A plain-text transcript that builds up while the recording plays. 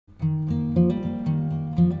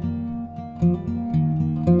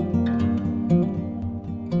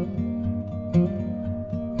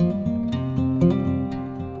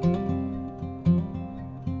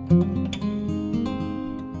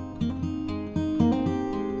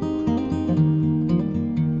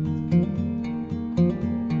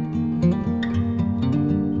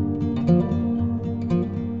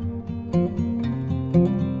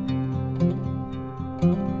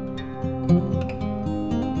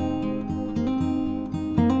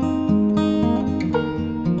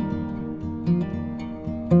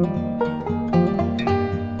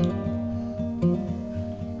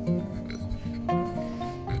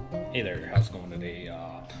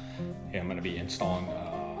installing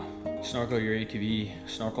Snorkel Your ATV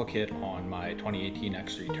snorkel kit on my 2018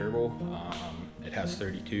 X3 Turbo. It has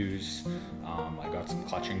 32s. I got some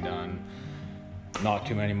clutching done. Not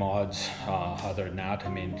too many mods other than that. I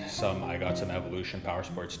mean, I got some Evolution Power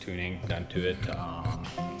Sports tuning done to it.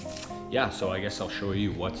 Yeah, so I guess I'll show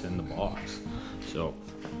you what's in the box. So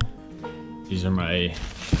these are my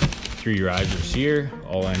 3 risers here,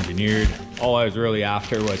 all engineered. All I was really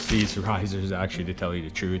after was these risers, actually, to tell you the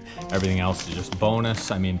truth. Everything else is just bonus.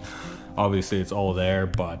 I mean, obviously it's all there,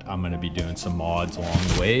 but I'm gonna be doing some mods along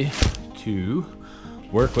the way to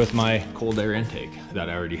work with my cold air intake that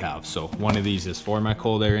I already have. So one of these is for my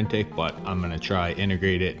cold air intake, but I'm gonna try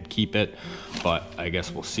integrate it and keep it. But I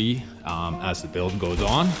guess we'll see as the build goes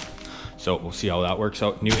on. So we'll see how that works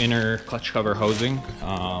out. New inner clutch cover housing.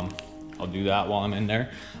 I'll do that while I'm in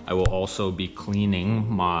there. I will also be cleaning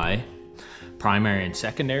my primary and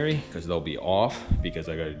secondary because they'll be off because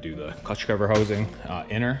I got to do the clutch cover housing,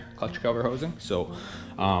 inner clutch cover housing. So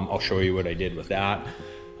I'll show you what I did with that,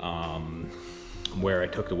 where I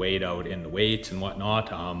took the weight out in the weights and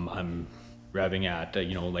whatnot. I'm revving at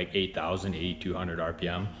like 8,000, 8,200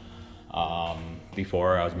 RPM.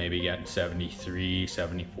 Before I was maybe getting 73,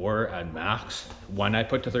 74 at max when I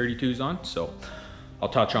put the 32s on. So I'll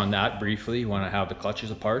touch on that briefly when I have the clutches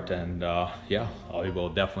apart, and yeah, I will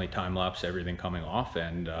definitely time lapse everything coming off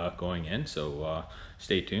and going in. So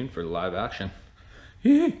stay tuned for the live action.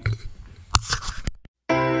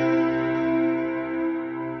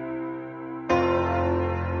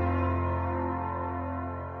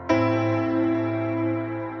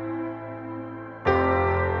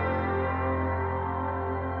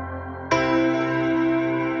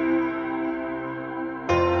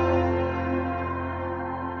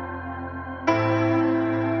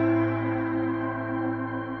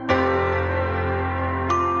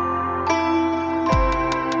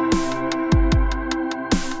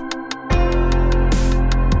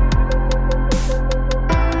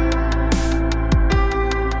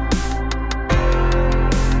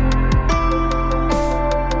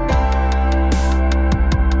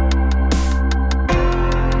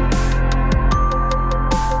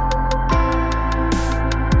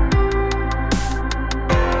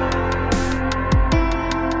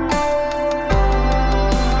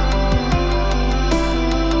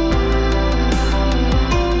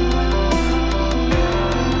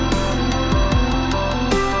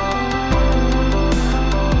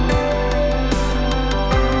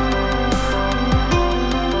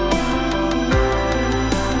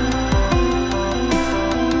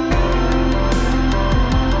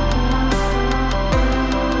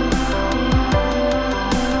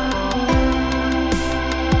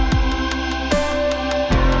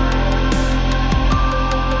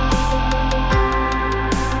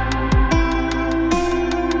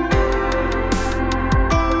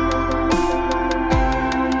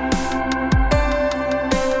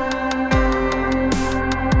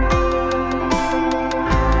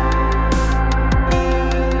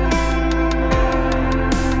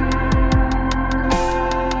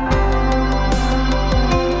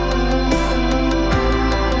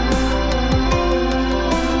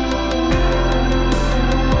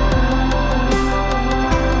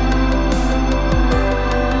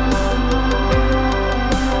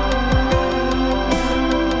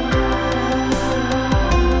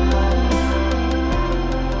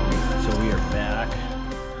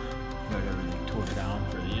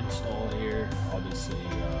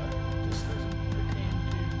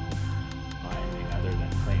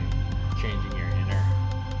 Changing your inner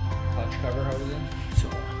clutch cover housing. So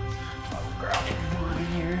I'll grab one in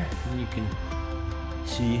here and you can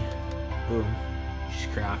see, boom, she's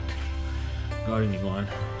cracked. Got a new one.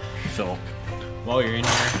 So while you're in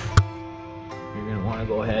here, you're gonna wanna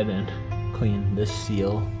go ahead and clean this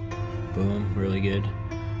seal. Boom, really good.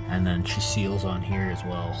 And then she seals on here as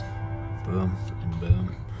well. Boom and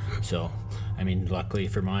boom. So, I mean, luckily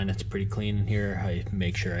for mine, it's pretty clean in here. I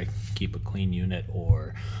make sure I keep a clean unit,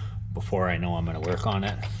 or before I know I'm gonna work on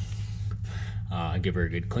it, give her a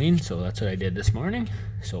good clean. So that's what I did this morning.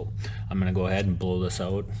 So I'm gonna go ahead and blow this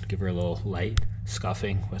out, give her a little light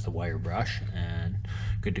scuffing with a wire brush, and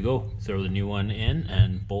good to go. Throw the new one in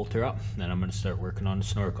and bolt her up. Then I'm gonna start working on the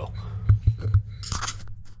snorkel.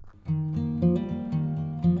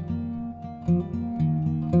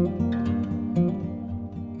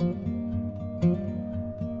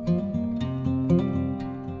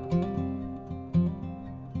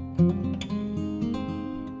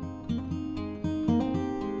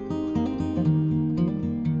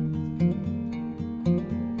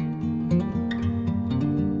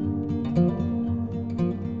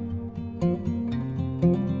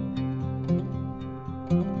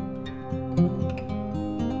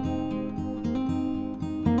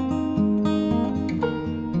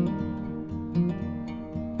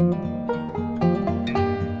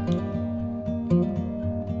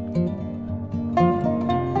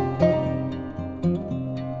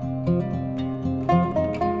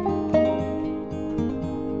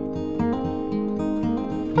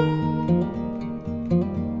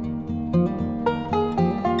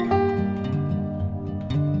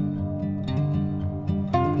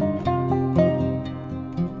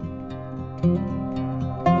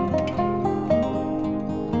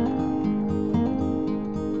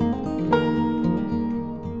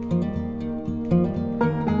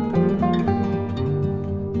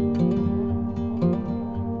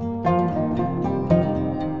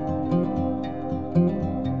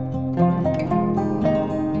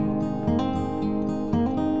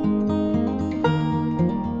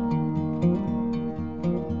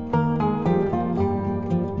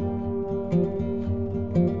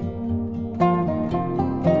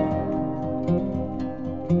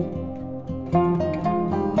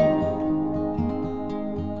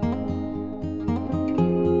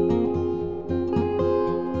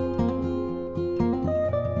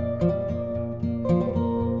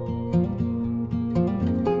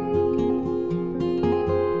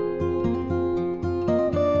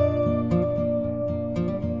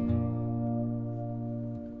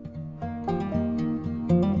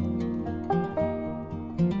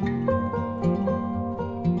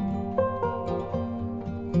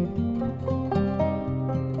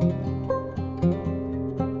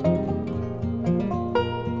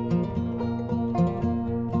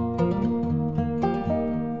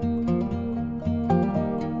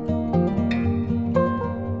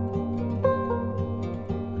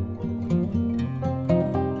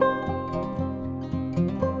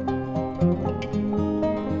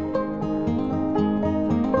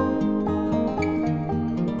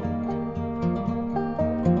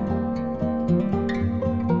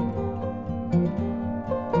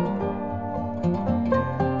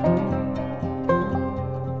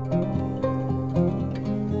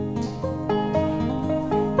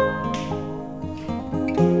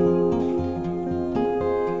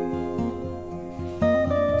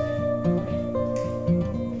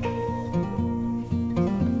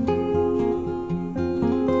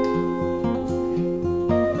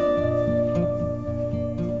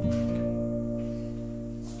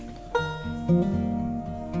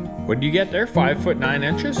 What did you get there? 5 foot 9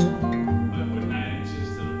 inches? 5'9"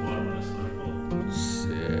 to the bottom of the snorkel.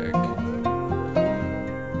 Sick.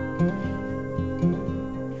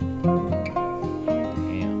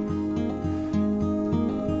 Damn.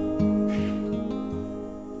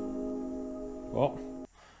 Well,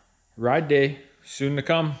 ride day soon to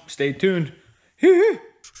come. Stay tuned.